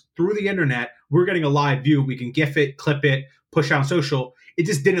works through the internet, we're getting a live view. We can GIF it, clip it, push on social. It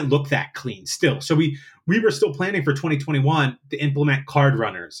just didn't look that clean still. So we were still planning for 2021 to implement card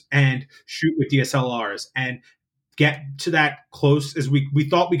runners and shoot with DSLRs and get to that close as we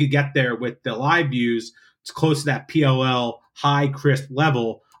thought we could get there with the live views. It's close to that PLL high crisp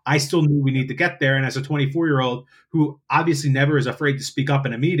level. I still knew we need to get there. And as a 24-year-old who obviously never is afraid to speak up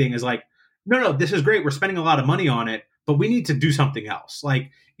in a meeting is like, no, this is great. We're spending a lot of money on it, but we need to do something else.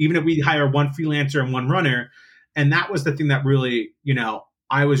 Like, even if we hire one freelancer and one runner. And that was the thing that really,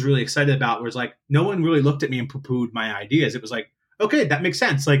 I was really excited about, was like, no one really looked at me and poo-pooed my ideas. It was like, okay, that makes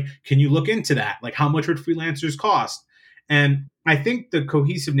sense. Like, can you look into that? Like, how much would freelancers cost? And I think the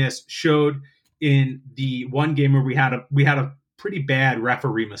cohesiveness showed in the one game where we had a pretty bad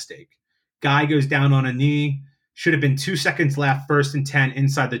referee mistake. Guy goes down on a knee. Should have been 2 seconds left, 1st and 10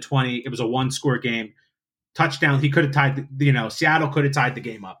 inside the 20. It was a 1-score game. Touchdown. He could have tied. Seattle could have tied the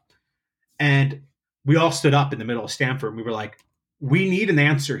game up. And we all stood up in the middle of Stanford. And we were like, we need an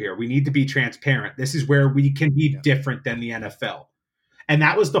answer here. We need to be transparent. This is where we can be different than the NFL. And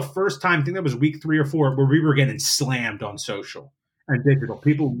that was the first time, I think that was week 3 or 4, where we were getting slammed on social and digital.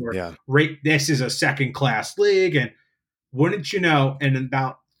 People were, this is a second-class league. And wouldn't you know, in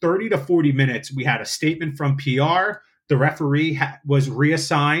about 30 to 40 minutes, we had a statement from PR. The referee was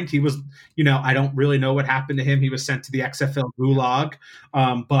reassigned. He was, I don't really know what happened to him. He was sent to the XFL gulag.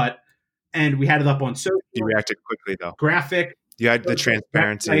 And we had it up on social. You reacted quickly, though. Graphic. You had the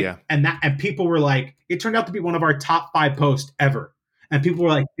transparency, And people were like, it turned out to be one of our top 5 posts ever. And people were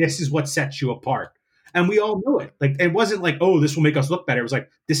like, this is what sets you apart. And we all knew it. Like, it wasn't like, oh, this will make us look better. It was like,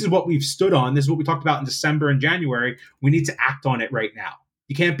 this is what we've stood on. This is what we talked about in December and January. We need to act on it right now.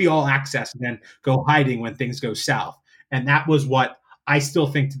 You can't be all access and then go hiding when things go south. And that was what I still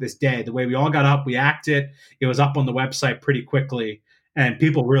think to this day. The way we all got up, we acted. It was up on the website pretty quickly. And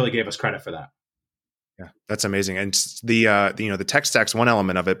people really gave us credit for that. Yeah, that's amazing. And the tech stack's one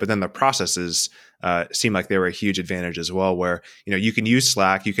element of it, but then the processes seem like they were a huge advantage as well, where, you can use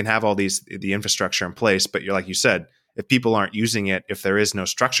Slack, you can have all the infrastructure in place, but like you said, if people aren't using it, if there is no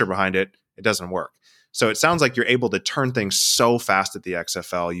structure behind it, it doesn't work. So it sounds like you're able to turn things so fast at the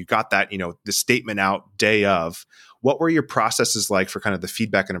XFL. You got that, the statement out day of. What were your processes like for kind of the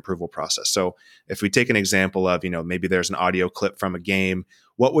feedback and approval process? So if we take an example of, maybe there's an audio clip from a game,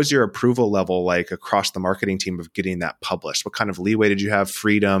 what was your approval level like across the marketing team of getting that published? What kind of leeway did you have?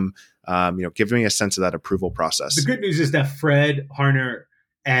 Freedom? Give me a sense of that approval process. The good news is that Fred Harner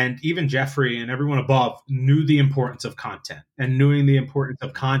and even Jeffrey and everyone above knew the importance of content and knowing the importance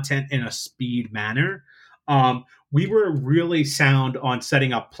of content in a speed manner. We were really sound on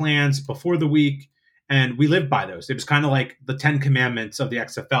setting up plans before the week, and we lived by those. It was kind of like the 10 commandments of the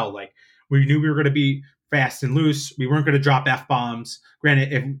XFL. Like, we knew we were going to be fast and loose. We weren't going to drop F-bombs.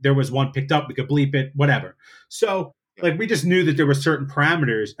 Granted, if there was one picked up, we could bleep it, whatever. So we just knew that there were certain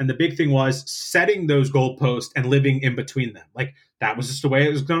parameters. And the big thing was setting those goalposts and living in between them. Like, that was just the way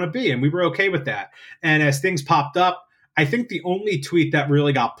it was going to be. And we were okay with that. And as things popped up, I think the only tweet that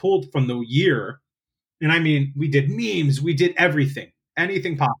really got pulled from the year, and I mean, we did memes, we did everything.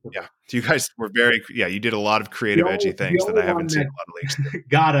 Anything possible. Yeah. So you guys were you did a lot of creative, edgy things that I haven't seen in a lot of leagues.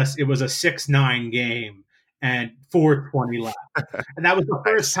 Got us. It was a 6-9 game and 4:20 left. And that was the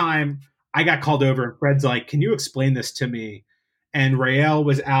first time I got called over, and Fred's like, can you explain this to me? And Rael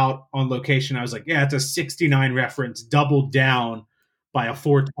was out on location. I was like, yeah, it's a 69 reference, doubled down by a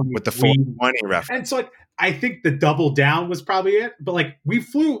 4:20. With the 4:20 reference. And so I think the double down was probably it. But we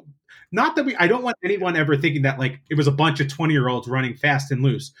flew. Not that I don't want anyone ever thinking that it was a bunch of 20-year-olds running fast and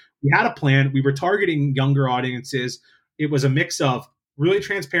loose. We had a plan. We were targeting younger audiences. It was a mix of really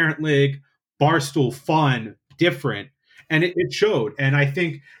transparent league, barstool, fun, different, and it showed. And I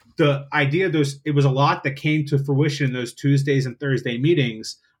think the idea of it was a lot that came to fruition in those Tuesdays and Thursday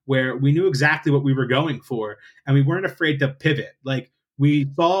meetings where we knew exactly what we were going for, and we weren't afraid to pivot. We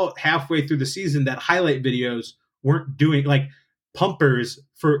saw halfway through the season that highlight videos weren't doing pumpers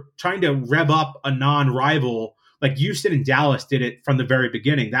for trying to rev up a non-rival. Houston and Dallas did it from the very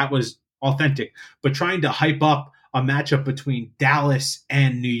beginning. That was authentic. But trying to hype up a matchup between Dallas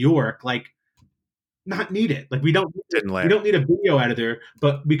and New York, not needed. We don't need a video editor,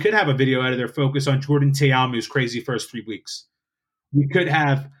 but we could have a video editor focus on Jordan Teamu's crazy first 3 weeks. We could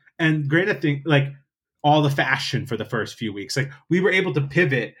have, and granted, all the fashion for the first few weeks. We were able to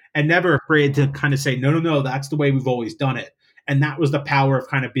pivot and never afraid to kind of say, no, that's the way we've always done it. And that was the power of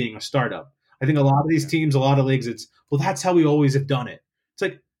kind of being a startup. I think a lot of these teams, a lot of leagues, that's how we always have done it.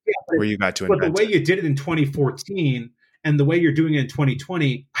 It's where you got to invent but the way you did it in 2014 and the way you're doing it in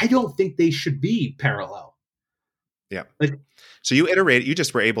 2020, I don't think they should be parallel. Yeah. So you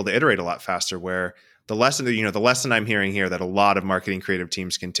just were able to iterate a lot faster, where the lesson I'm hearing here that a lot of marketing creative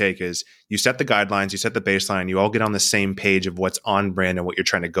teams can take is you set the guidelines, you set the baseline, you all get on the same page of what's on brand and what you're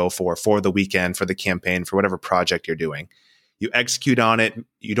trying to go for the weekend, for the campaign, for whatever project you're doing. You execute on it.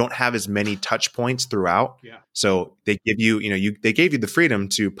 You don't have as many touch points throughout. Yeah. So they give you, they gave you the freedom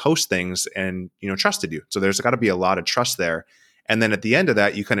to post things and, trusted you. So there's got to be a lot of trust there. And then at the end of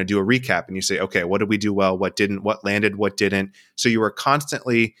that, you kind of do a recap and you say, okay, what did we do well? What didn't? What landed? What didn't? So you were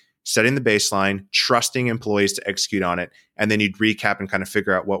constantly setting the baseline, trusting employees to execute on it. And then you'd recap and kind of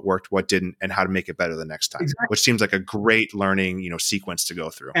figure out what worked, what didn't, and how to make it better the next time, exactly. Which seems like a great learning, sequence to go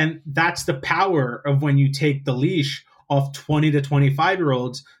through. And that's the power of when you take the leash off 20 to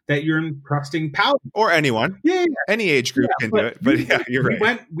 25-year-olds that you're entrusting power. Or anyone. Yeah. Any age group can do it. But you're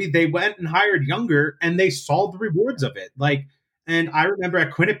right. They went and hired younger and they saw the rewards of it. And I remember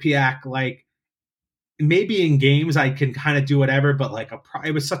at Quinnipiac, maybe in games I can kind of do whatever, but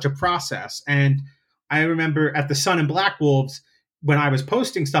it was such a process. And I remember at the Sun and Black Wolves, when I was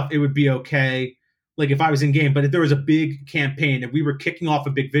posting stuff, it would be okay. If I was in game, but if there was a big campaign and we were kicking off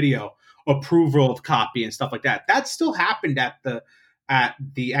a big video, approval of copy and stuff like that, that still happened at the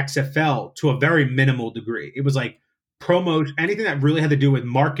XFL to a very minimal degree. It was promos, anything that really had to do with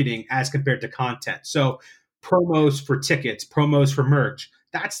marketing as compared to content. So promos for tickets, promos for merch,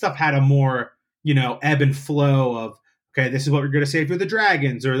 that stuff had a more, ebb and flow of, okay, this is what we're going to say for the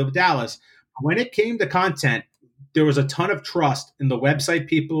Dragons or the Dallas. When it came to content, there was a ton of trust in the website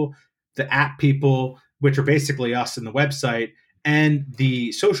people, the app people, which are basically us in the website, and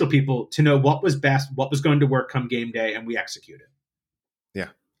the social people to know what was best, what was going to work come game day, and we executed. Yeah.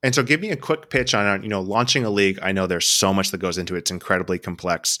 And so give me a quick pitch on, launching a league. I know there's so much that goes into it. It's incredibly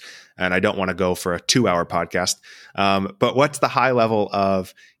complex, and I don't want to go for a 2-hour podcast. But what's the high level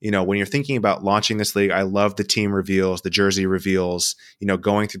of, when you're thinking about launching this league? I love the team reveals, the jersey reveals,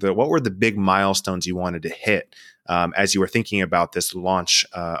 going through what were the big milestones you wanted to hit as you were thinking about this launch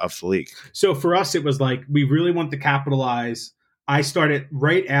of the league? So for us, it was we really want to capitalize. I started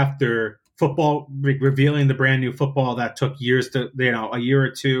right after football, revealing the brand new football that took years to, a year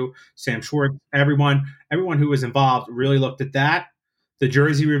or two. Sam Schwartz, everyone who was involved really looked at that. The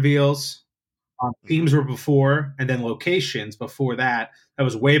jersey reveals, teams were before, and then locations before that. That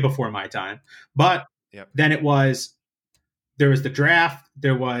was way before my time. But then there was the draft.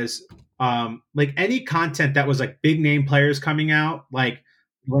 There was any content that was big name players coming out,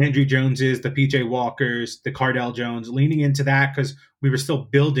 Landry Joneses, the PJ Walkers, the Cardell Jones, leaning into that because we were still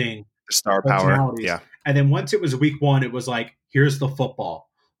building star power. Yeah. And then once it was week 1, it was here's the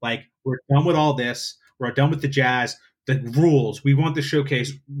football. We're done with all this. We're done with the jazz. The rules. We want to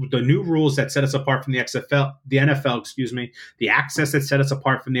showcase the new rules that set us apart from the NFL, the access that set us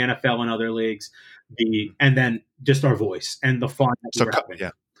apart from the NFL and other leagues, and then just our voice and the fun.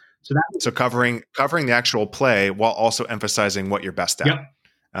 So covering the actual play while also emphasizing what you're best at. Yep.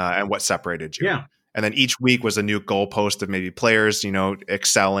 And what separated you. Yeah. And then each week was a new goalpost of maybe players,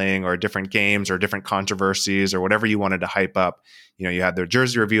 excelling or different games or different controversies or whatever you wanted to hype up. You had their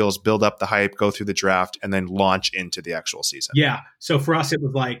jersey reveals, build up the hype, go through the draft, and then launch into the actual season. Yeah. So for us, it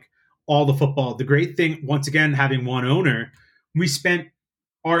was all the football. The great thing, once again, having one owner, we spent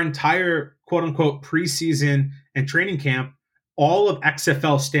our entire quote unquote preseason and training camp, all of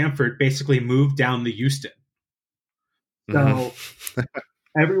XFL Stanford basically moved down to Houston. So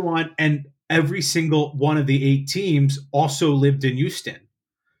everyone and every single one of the 8 teams also lived in Houston.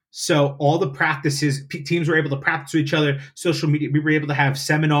 So all the practices, teams were able to practice with each other, social media, we were able to have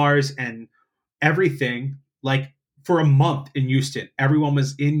seminars and everything for a month in Houston. Everyone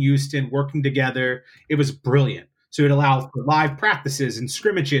was in Houston working together. It was brilliant. So it allowed for live practices and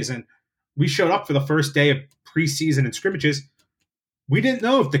scrimmages. And we showed up for the first day of preseason and scrimmages. We didn't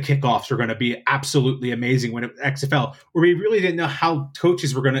know if the kickoffs were going to be absolutely amazing when it was XFL, or we really didn't know how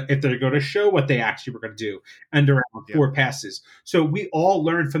coaches were if they're going to show what they actually were going to do and around 4 passes. So we all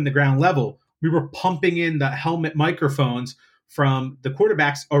learned from the ground level. We were pumping in the helmet microphones from the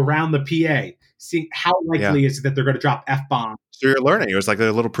quarterbacks around the PA, seeing how likely is it that they're going to drop F-bombs. So you're learning. It was a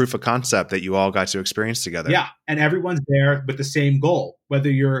little proof of concept that you all got to experience together. Yeah, and everyone's there with the same goal, whether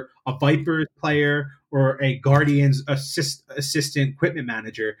you're a Vipers player or a Guardians assistant equipment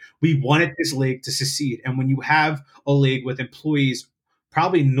manager. We wanted this league to succeed. And when you have a league with employees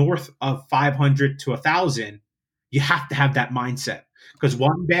probably north of 500 to 1,000, you have to have that mindset. Because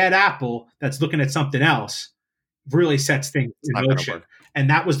one bad apple that's looking at something else really sets things in motion. And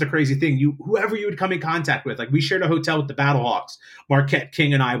that was the crazy thing. Whoever you would come in contact with, like we shared a hotel with the Battlehawks. Marquette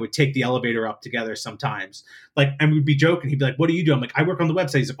King and I would take the elevator up together sometimes. Like, and we'd be joking. He'd be like, "What do you do?" I'm like, "I work on the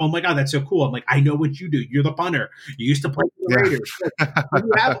website." He's like, "Oh my God, that's so cool." I'm like, "I know what you do. You're the punter. You used to play for the Raiders." Like, when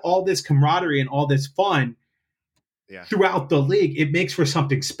you have all this camaraderie and all this fun throughout the league, it makes for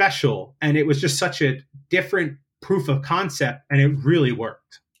something special. And it was just such a different proof of concept, and it really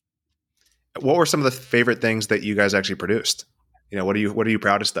worked. What were some of the favorite things that you guys actually produced? What are you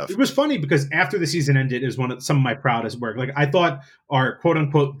proudest of? It was funny because after the season ended, it was some of my proudest work. Like I thought our quote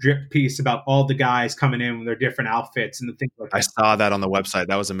unquote drip piece about all the guys coming in with their different outfits and the things like that. I saw that on the website.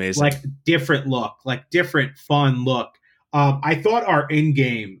 That was amazing. Like different look, like different fun look. I thought our in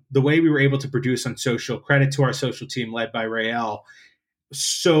game, the way we were able to produce on social, credit to our social team led by Rael,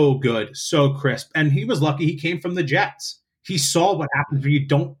 so good, so crisp. And he was lucky he came from the Jets. He saw what happens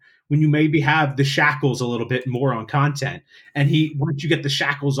when you maybe have the shackles a little bit more on content. And once you get the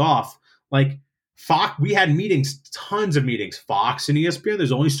shackles off, like Fox, we had meetings, tons of meetings, Fox and ESPN,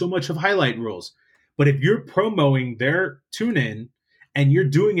 there's only so much of highlight rules. But if you're promoting their tune in and you're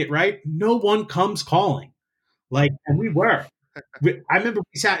doing it right, no one comes calling. Like, and we were. I remember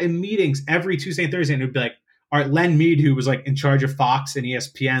we sat in meetings every Tuesday and Thursday, and it would be like, our Len Mead, who was like in charge of Fox and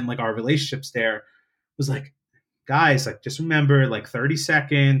ESPN, like our relationships there, was like, "Guys, like just remember, like 30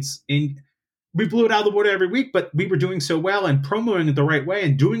 seconds." We blew it out of the water every week, but we were doing so well and promoting it the right way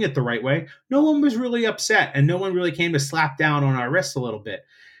and doing it the right way. No one was really upset, and no one really came to slap down on our wrists a little bit.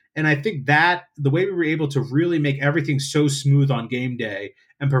 And I think that the way we were able to really make everything so smooth on game day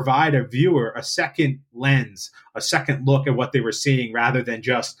and provide a viewer a second lens, a second look at what they were seeing rather than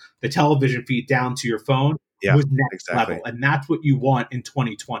just the television feed down to your phone was next level. And that's what you want in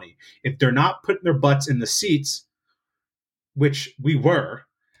 2020. If they're not putting their butts in the seats, which we were,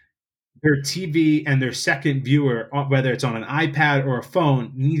 their TV and their second viewer, whether it's on an iPad or a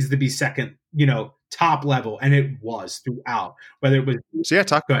phone, needs to be second, top level. And it was throughout, whether it was. So yeah,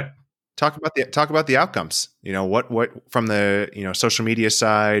 talk about the outcomes. What from the, social media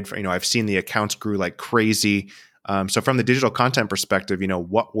side, I've seen the accounts grew like crazy. So from the digital content perspective,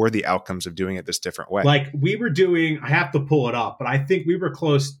 what were the outcomes of doing it this different way? Like we were doing, I have to pull it up, but I think we were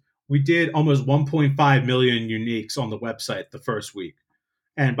close. We did almost 1.5 million uniques on the website the first week.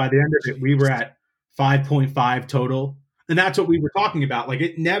 And by the end of it, we were at 5.5 total. And that's what we were talking about. Like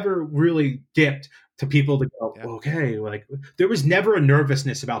it never really dipped to people to go, okay, like there was never a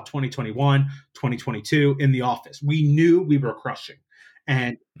nervousness about 2021, 2022 in the office. We knew we were crushing.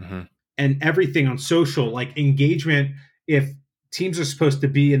 And everything on social, like engagement, if teams are supposed to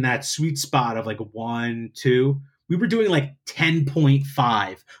be in that sweet spot of like 1, 2, we were doing like 10.5,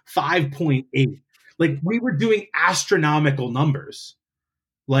 5.8. Like we were doing astronomical numbers,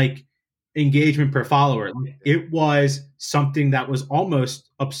 like engagement per follower. It was something that was almost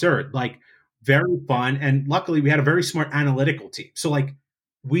absurd, like very fun. And luckily we had a very smart analytical team. So like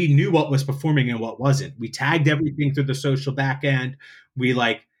we knew what was performing and what wasn't. We tagged everything through the social back end.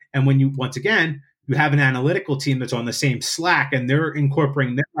 And when you have an analytical team that's on the same Slack and they're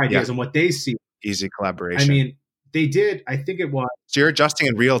incorporating their ideas and what they see. Easy collaboration. I mean, they did. I think it was. So you're adjusting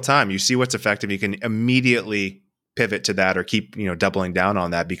in real time. You see what's effective. You can immediately pivot to that or keep, doubling down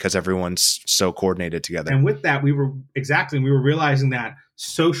on that because everyone's so coordinated together. And with that, we were realizing that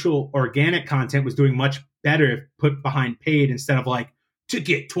social organic content was doing much better if put behind paid instead of like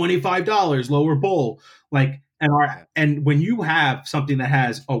ticket $25 lower bowl. Like, and when you have something that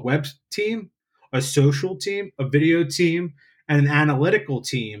has a web team, a social team, a video team, and an analytical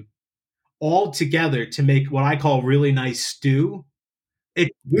team all together to make what I call really nice stew,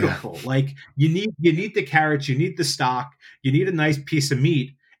 it's beautiful. Like you need the carrots, you need the stock, you need a nice piece of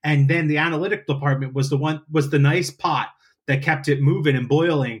meat, and then the analytic department was the nice pot that kept it moving and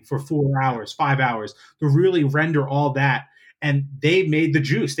boiling for 4 hours, 5 hours to really render all that. And they made the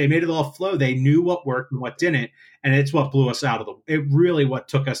juice. They made it all flow. They knew what worked and what didn't. And it's what blew us out of it really what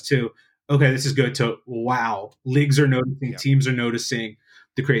took us to, okay, this is good, to wow, leagues are noticing, teams are noticing,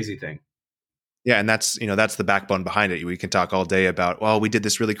 the crazy thing. Yeah. And that's the backbone behind it. We can talk all day about, well, we did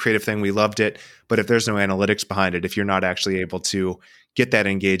this really creative thing. We loved it. But if there's no analytics behind it, if you're not actually able to get that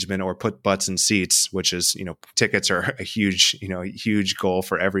engagement or put butts in seats, which is, tickets are a huge goal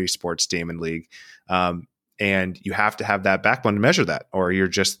for every sports team and league. And you have to have that backbone to measure that, or you're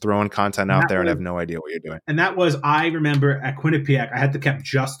just throwing content out there and have no idea what you're doing. And that was, I remember at Quinnipiac, I had to keep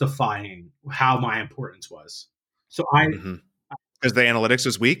justifying how my importance was. So because the analytics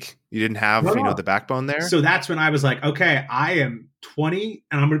was weak. You didn't have, the backbone there. So that's when I was like, okay, I am 20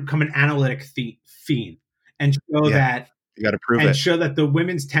 and I'm going to become an analytic fiend and show that You got to prove and it. show that the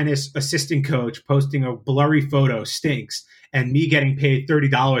women's tennis assistant coach posting a blurry photo stinks, and me getting paid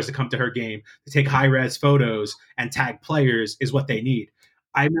 $30 to come to her game to take high res photos and tag players is what they need.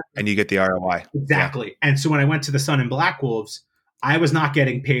 And you get the ROI. Exactly. Yeah. And so when I went to the Sun and Black Wolves, I was not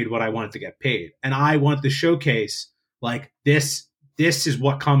getting paid what I wanted to get paid. And I wanted to showcase like this is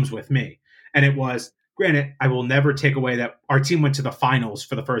what comes with me. And it was, granted, I will never take away that our team went to the finals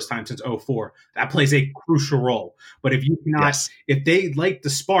for the first time since 04. That plays a crucial role. But if you cannot, if they light the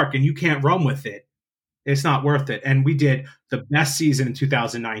spark and you can't run with it, it's not worth it. And we did the best season in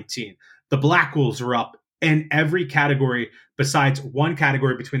 2019. The Black Wolves were up in every category besides one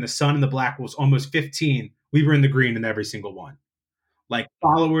category between the Sun and the Black Wolves, almost 15. We were in the green in every single one. Like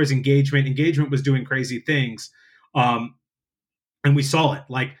followers, engagement was doing crazy things. And we saw it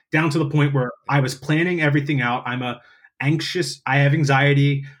like down to the point where I was planning everything out. I have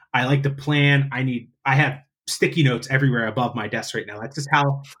anxiety. I like to plan. I have sticky notes everywhere above my desk right now. That's just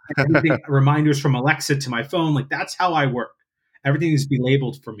how reminders from Alexa to my phone. Like that's how I work. Everything needs to be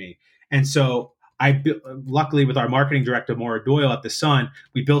labeled for me. And so luckily with our marketing director, Maura Doyle at the Sun,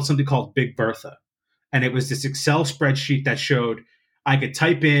 we built something called Big Bertha. And it was this Excel spreadsheet that showed I could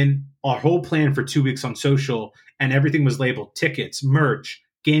type in our whole plan for 2 weeks on social and everything was labeled tickets, merch,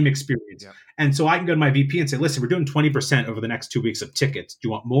 game experience. Yeah. And so I can go to my VP and say, listen, we're doing 20% over the next 2 weeks of tickets. Do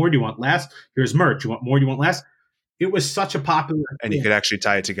you want more? Do you want less? Here's merch. Do you want more? Do you want less? It was such a popular and thing. You could actually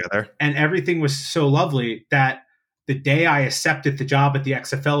tie it together. And everything was so lovely that the day I accepted the job at the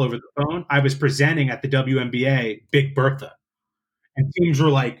XFL over the phone, I was presenting at the WNBA Big Bertha. And teams were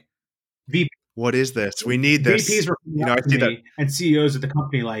like, VP, what is this? We need this. VPs were I see that. And CEOs of the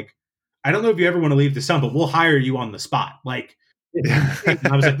company like, I don't know if you ever want to leave the Sun, but we'll hire you on the spot. Like, and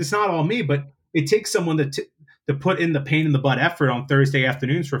I was like, it's not all me, but it takes someone to put in the pain in the butt effort on Thursday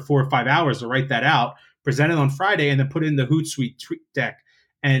afternoons for 4 or 5 hours to write that out, present it on Friday, and then put in the Hootsuite tweet deck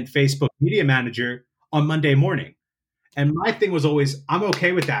and Facebook Media Manager on Monday morning. And my thing was always, I'm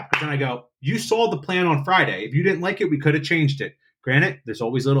okay with that. But then I go, you saw the plan on Friday. If you didn't like it, we could have changed it. Granted, there's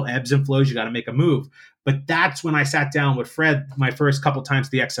always little ebbs and flows. You got to make a move. But that's when I sat down with Fred my first couple times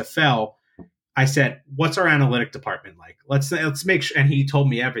to the XFL. I said, what's our analytic department like? Let's make sure. And he told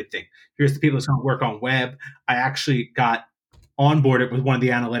me everything. Here's the people that's going to work on web. I actually got onboarded with one of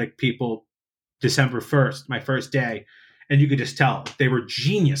the analytic people December 1st, my first day. And you could just tell they were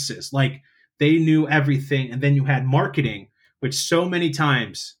geniuses. Like they knew everything. And then you had marketing, which so many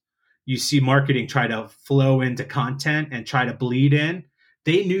times you see marketing try to flow into content and try to bleed in.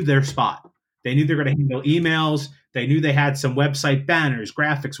 They knew their spot. They knew they're going to handle emails. They knew they had some website banners,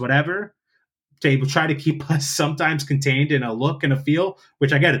 graphics, whatever. They would try to keep us sometimes contained in a look and a feel,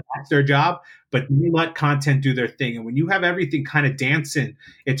 which I get it, that's their job, but you let content do their thing. And when you have everything kind of dancing,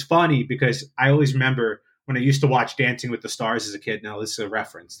 it's funny because I always remember when I used to watch Dancing with the Stars as a kid. Now this is a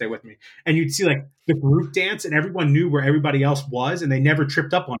reference, stay with me. And you'd see like the group dance and everyone knew where everybody else was and they never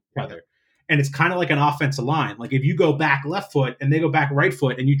tripped up on each other. And it's kind of like an offensive line. Like if you go back left foot and they go back right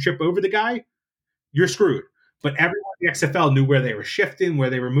foot and you trip over the guy, you're screwed. But everyone in the XFL knew where they were shifting, where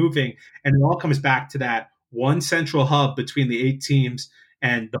they were moving. And it all comes back to that one central hub between the 8 teams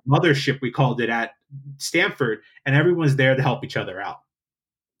and the mothership, we called it, at Stanford. And everyone's there to help each other out.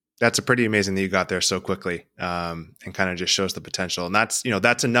 That's a pretty amazing that you got there so quickly, and kind of just shows the potential. And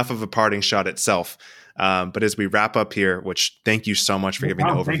that's enough of a parting shot itself. But as we wrap up here, which thank you so much for giving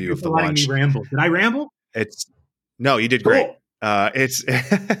an overview of the launch. Me ramble. Did I ramble? No, you did great. It's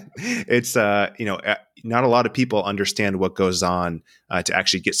not a lot of people understand what goes on to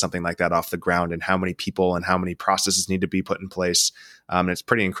actually get something like that off the ground and how many people and how many processes need to be put in place. And it's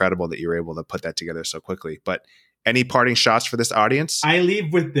pretty incredible that you're able to put that together so quickly. But any parting shots for this audience? I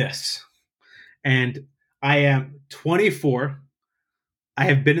leave with this, and I am 24. I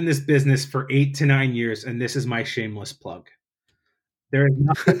have been in this business for 8 to 9 years, and this is my shameless plug. There is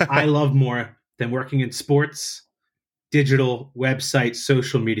nothing I love more than working in sports, digital, website,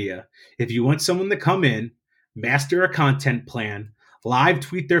 social media. If you want someone to come in, master a content plan, live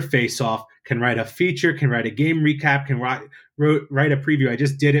tweet their face off, can write a feature, can write a game recap, can write a preview. I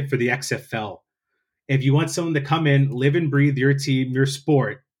just did it for the XFL. If you want someone to come in, live and breathe your team, your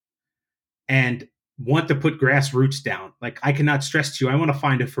sport, and want to put grassroots down, like I cannot stress to you, I want to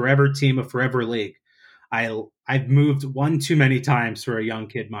find a forever team, a forever league. I've moved one too many times for a young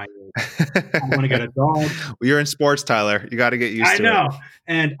kid my age. I want to get a dog. Well, you're in sports, Tyler. You got to get used to it. I know.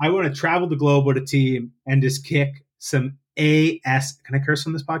 And I want to travel the globe with a team and just kick some ass. Can I curse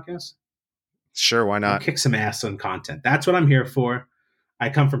on this podcast? Sure, why not? I'll kick some ass on content. That's what I'm here for. I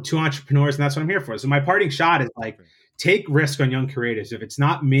come from 2 entrepreneurs, and that's what I'm here for. So my parting shot is like, take risk on young creators. If it's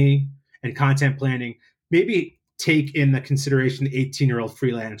not me and content planning, maybe take in the consideration the 18-year-old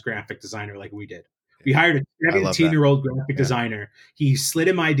freelance graphic designer like we did. We hired a I love that. 17-year-old graphic Yeah. designer. He slid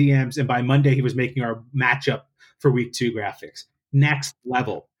in my DMs, and by Monday, he was making our matchup for week 2 graphics. Next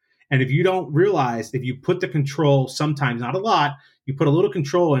level. And if you don't realize, if you put the control, sometimes not a lot, you put a little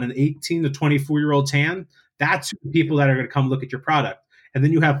control in an 18 to 24-year-old's hand, that's the people that are going to come look at your product. And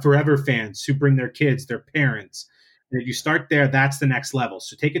then you have forever fans who bring their kids, their parents. And if you start there, that's the next level.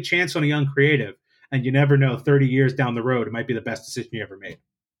 So take a chance on a young creative, and you never know, 30 years down the road, it might be the best decision you ever made.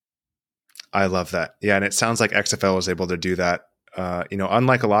 I love that. Yeah. And it sounds like XFL was able to do that,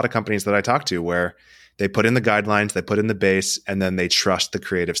 unlike a lot of companies that I talk to where they put in the guidelines, they put in the base, and then they trust the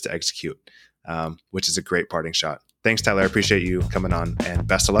creatives to execute, which is a great parting shot. Thanks, Tyler. I appreciate you coming on, and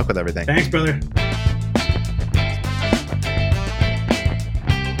best of luck with everything. Thanks, brother.